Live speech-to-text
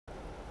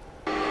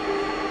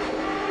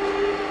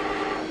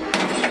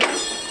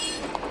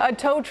A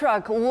tow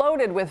truck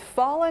loaded with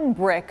fallen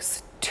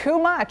bricks, too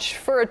much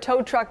for a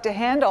tow truck to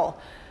handle.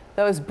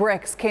 Those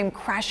bricks came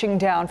crashing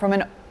down from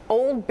an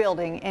old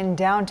building in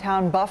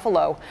downtown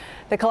Buffalo.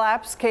 The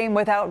collapse came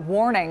without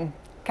warning.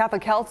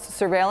 Catholic Health's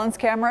surveillance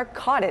camera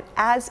caught it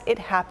as it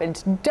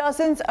happened.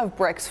 Dozens of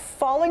bricks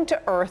falling to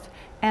earth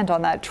and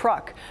on that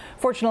truck.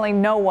 Fortunately,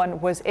 no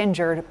one was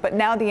injured, but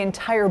now the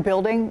entire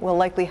building will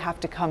likely have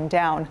to come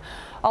down.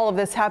 All of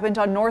this happened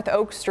on North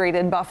Oak Street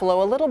in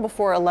Buffalo a little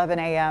before 11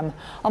 a.m.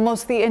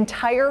 Almost the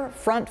entire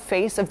front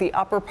face of the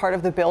upper part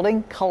of the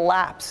building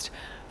collapsed.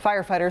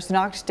 Firefighters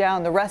knocked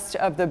down the rest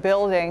of the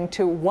building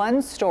to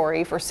one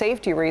story for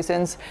safety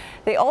reasons.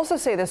 They also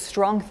say the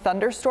strong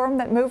thunderstorm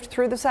that moved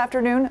through this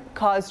afternoon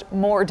caused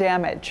more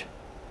damage.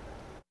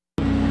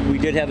 We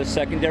did have a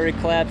secondary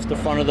collapse, the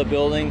front of the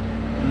building.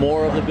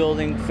 More of the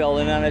building fell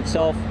in on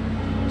itself.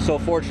 So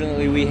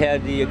fortunately, we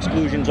had the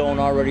exclusion zone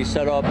already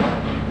set up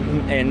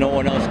and no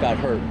one else got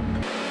hurt.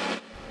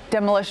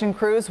 Demolition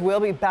crews will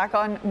be back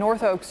on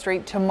North Oak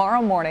Street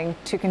tomorrow morning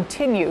to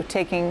continue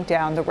taking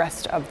down the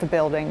rest of the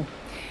building.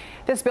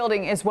 This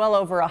building is well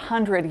over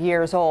 100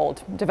 years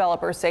old.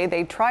 Developers say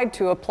they tried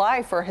to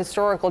apply for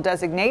historical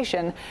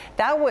designation.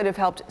 That would have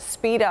helped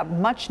speed up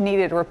much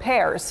needed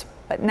repairs.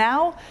 But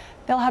now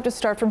they'll have to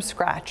start from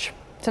scratch.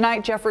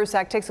 Tonight, Jeff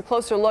Rusak takes a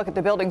closer look at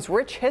the building's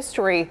rich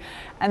history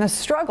and the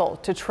struggle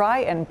to try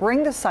and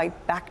bring the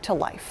site back to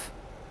life.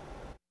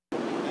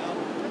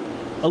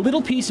 A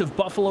little piece of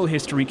Buffalo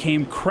history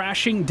came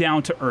crashing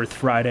down to earth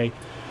Friday.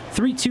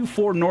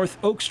 324 North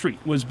Oak Street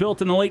was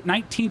built in the late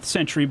 19th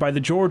century by the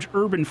George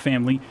Urban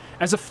family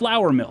as a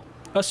flour mill,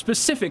 a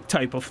specific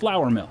type of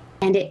flour mill.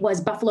 And it was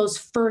Buffalo's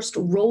first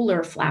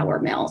roller flour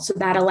mill. So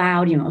that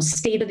allowed,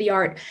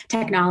 state-of-the-art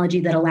technology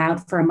that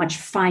allowed for a much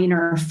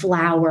finer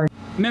flour.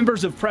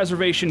 Members of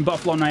Preservation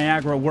Buffalo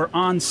Niagara were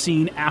on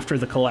scene after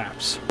the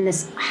collapse. And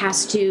this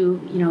has to,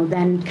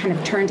 then kind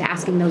of turn to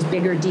asking those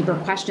bigger, deeper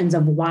questions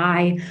of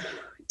why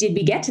did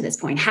we get to this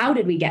point? How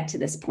did we get to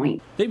this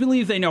point? They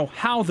believe they know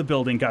how the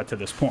building got to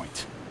this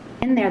point.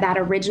 In there, that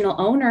original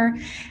owner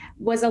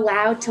was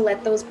allowed to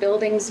let those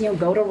buildings,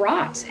 go to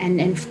rot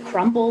and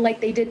crumble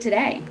like they did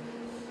today.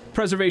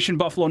 Preservation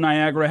Buffalo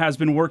Niagara has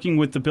been working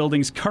with the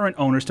building's current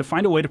owners to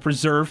find a way to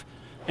preserve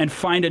and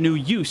find a new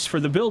use for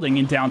the building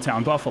in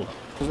downtown Buffalo.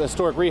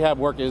 Historic rehab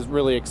work is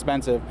really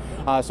expensive,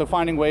 so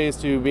finding ways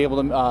to be able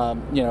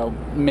to,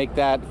 make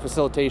that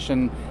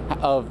facilitation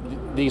of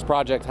these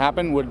projects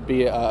happen would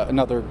be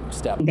another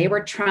step. They were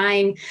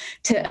trying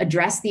to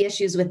address the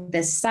issues with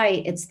this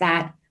site. It's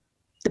that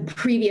the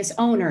previous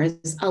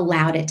owners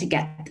allowed it to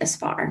get this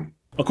far.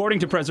 According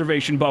to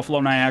Preservation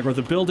Buffalo Niagara,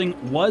 the building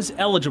was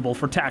eligible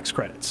for tax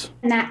credits.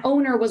 And that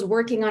owner was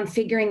working on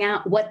figuring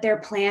out what their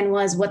plan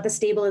was, what the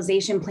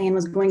stabilization plan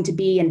was going to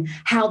be, and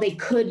how they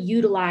could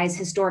utilize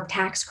historic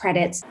tax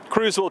credits.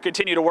 Crews will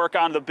continue to work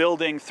on the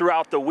building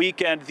throughout the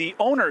weekend. The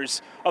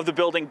owners of the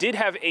building did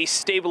have a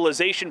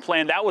stabilization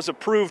plan that was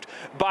approved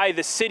by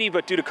the city,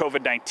 but due to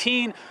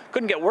COVID-19,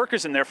 couldn't get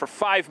workers in there for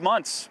 5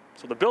 months.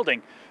 So the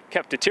building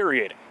kept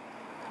deteriorating.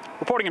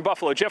 Reporting in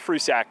Buffalo, Jeff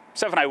Rusak,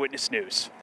 7 Eyewitness News.